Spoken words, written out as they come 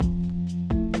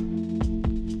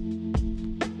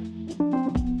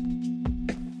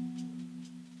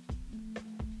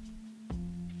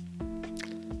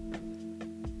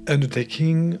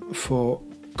undertaking for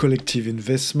collective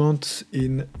investment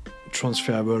in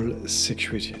transferable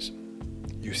securities,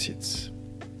 UCITS.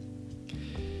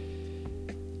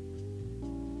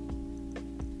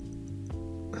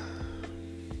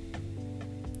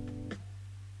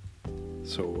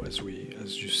 So as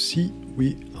you see,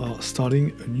 we are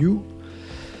starting a new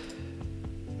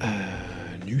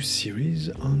series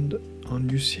on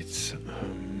UCITS.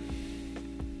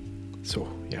 So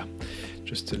yeah,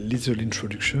 just a little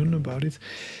introduction about it.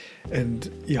 And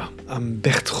yeah, I'm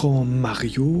Bertrand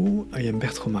Mariot. I am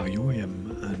Bertrand Mariot. I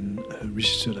am a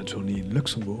registered attorney in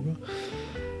Luxembourg.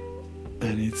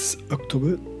 And it's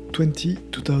October 20,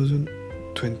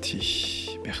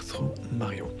 2020. Bertrand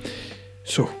Mariot.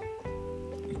 So,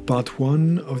 Part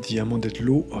 1 of the amended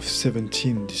law of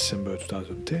 17 December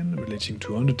 2010 relating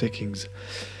to undertakings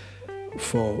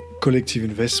for collective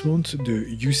investment, the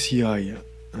UCI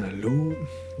law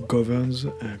governs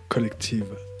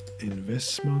collective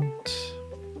investment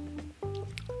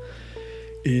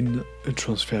in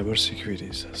transferable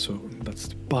securities. So that's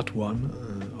part 1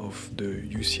 of the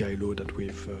UCI law that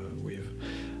we've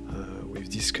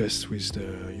discussed with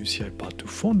the UCI Part 2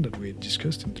 fund that we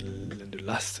discussed in the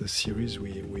last series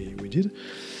we did.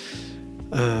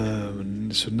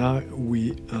 So now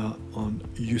we are on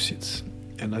UCITS,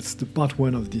 and that's the part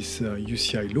 1 of this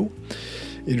UCI law.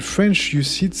 In French,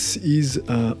 UCITS is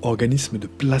organisme de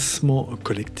placement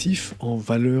collectif en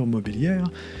valeurs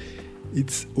mobilières.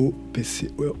 It's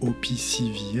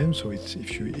OPCVM, so it's,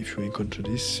 if you encounter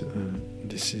this,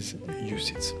 this is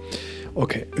UCITS.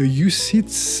 Okay, a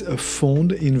UCITS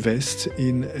fund invests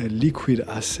in liquid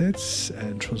assets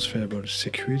and transferable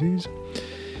securities,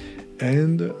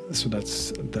 and so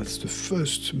that's the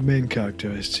first main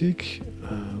characteristic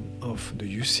of the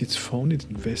UCITS fund. It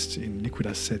invests in liquid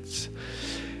assets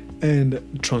and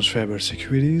transferable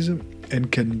securities and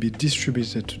can be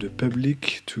distributed to the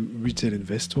public, to retail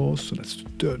investors. So that's the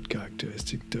third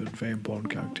very important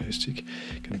characteristic.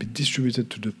 Can be distributed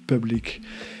to the public,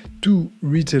 to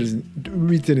retail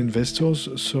investors,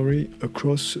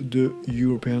 across the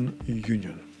European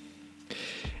Union.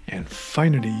 And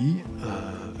finally,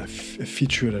 a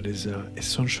feature that is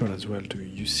essential as well to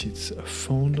UCITS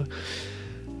fund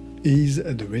is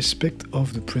the respect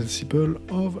of the principle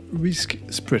of risk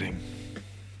spreading.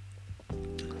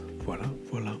 Voila.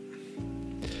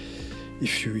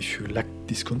 If you like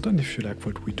this content, if you like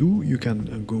what we do, you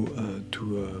can go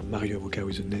to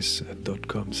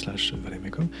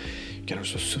marioavocat.com/valemecum. You can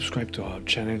also subscribe to our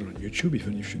channel on YouTube,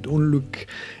 even if you don't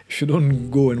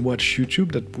go and watch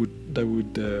YouTube. That would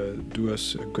do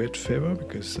us a great favor,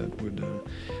 because that would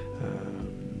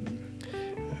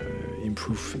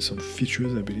improve some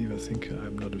features, I believe. I think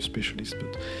I'm not a specialist,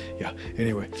 but yeah,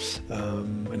 anyway,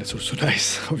 and it's also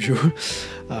nice of you,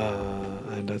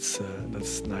 and that's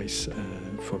nice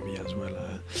for me as well.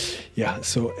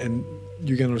 So, and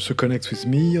you can also connect with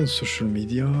me on social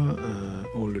media.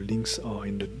 All the links are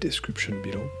in the description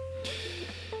below,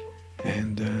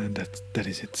 and that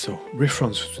is it. So,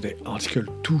 reference today, Article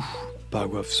 2,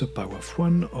 subparagraph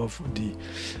 1 of the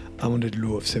amended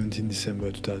law of 17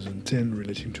 December 2010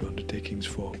 relating to undertakings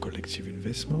for collective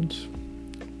investment.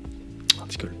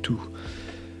 Article 2,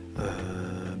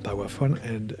 paragraph 1,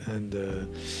 and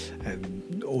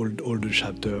all the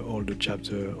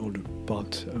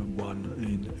part 1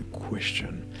 in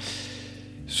question.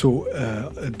 So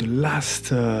the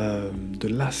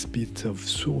last bit of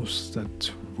source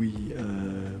that we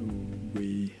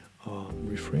are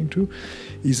referring to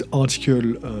is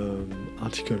Article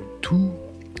 2,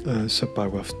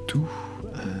 subparagraph 2,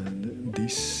 and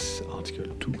this Article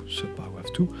 2,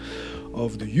 subparagraph 2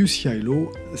 of the UCI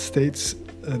law states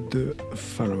the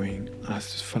following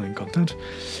content.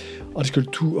 Article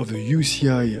 2 of the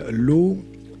UCI law,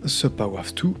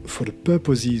 subparagraph 2, for the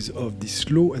purposes of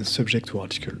this law and subject to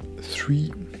Article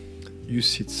 3,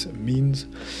 UCITS means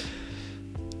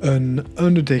an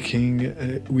undertaking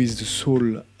with the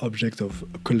sole object of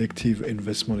collective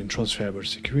investment in transferable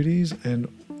securities and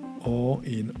or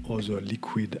in other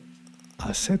liquid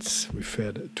assets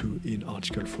referred to in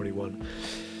Article 41,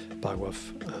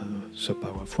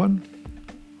 subparagraph 1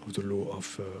 of the law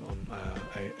of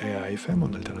AIFM,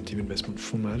 on Alternative Investment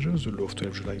Fund Managers, the law of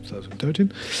 12 July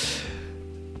 2013.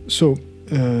 So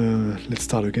let's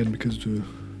start again, because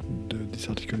this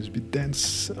article is a bit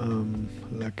dense,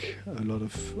 like a lot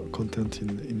of content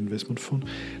in investment fund.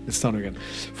 Let's start again.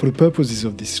 For the purposes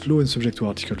of this law and subject to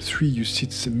Article 3,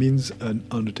 UCITS means an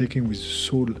undertaking with the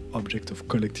sole object of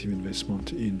collective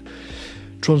investment in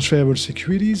transferable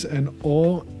securities and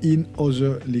or in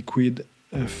other liquid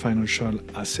financial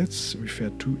assets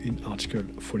referred to in Article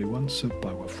 41,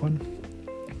 subparagraph 1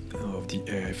 of the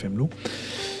AIFM law,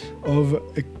 of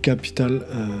a capital,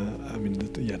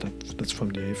 that's from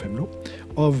the AIFM law,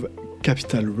 of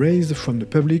capital raised from the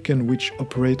public and which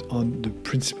operate on the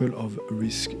principle of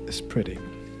risk spreading.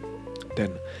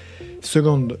 Then,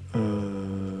 second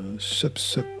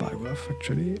sub-paragraph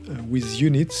actually, with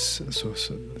units, so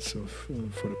for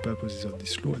the purposes of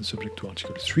this law and subject to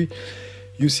Article 3,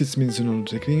 UCITS means an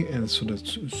undertaking, and so that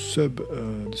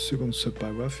the second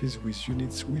sub-paragraph is with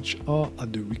units which are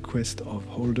at the request of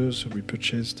holders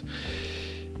repurchased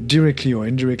directly or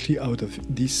indirectly out of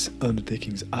this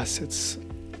undertaking's assets.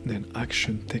 Then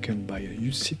action taken by a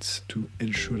UCITS to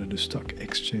ensure that the stock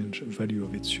exchange value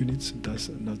of its units does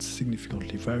not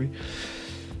significantly vary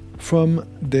from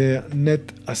their net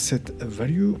asset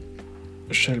value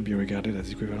shall be regarded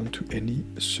as equivalent to any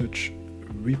such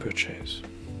repurchase.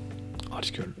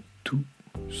 Article 2,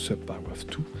 subparagraph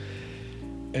 2,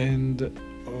 end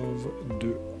of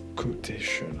the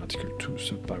quotation. Article 2,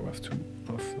 subparagraph 2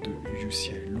 of the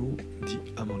UCI law, the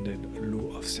amended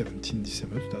law of 17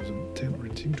 December 2010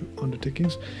 relating to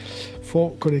undertakings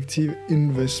for collective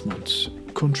investments.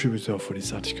 Contributor for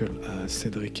this article,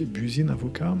 Cédric Buzyn,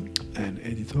 avocat, and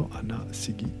editor Anna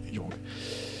Segui-Young.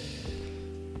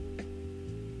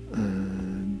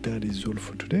 That is all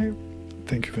for today.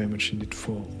 Thank you very much indeed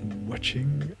for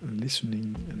watching,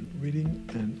 listening, and reading,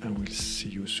 and I will see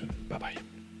you soon. Bye-bye.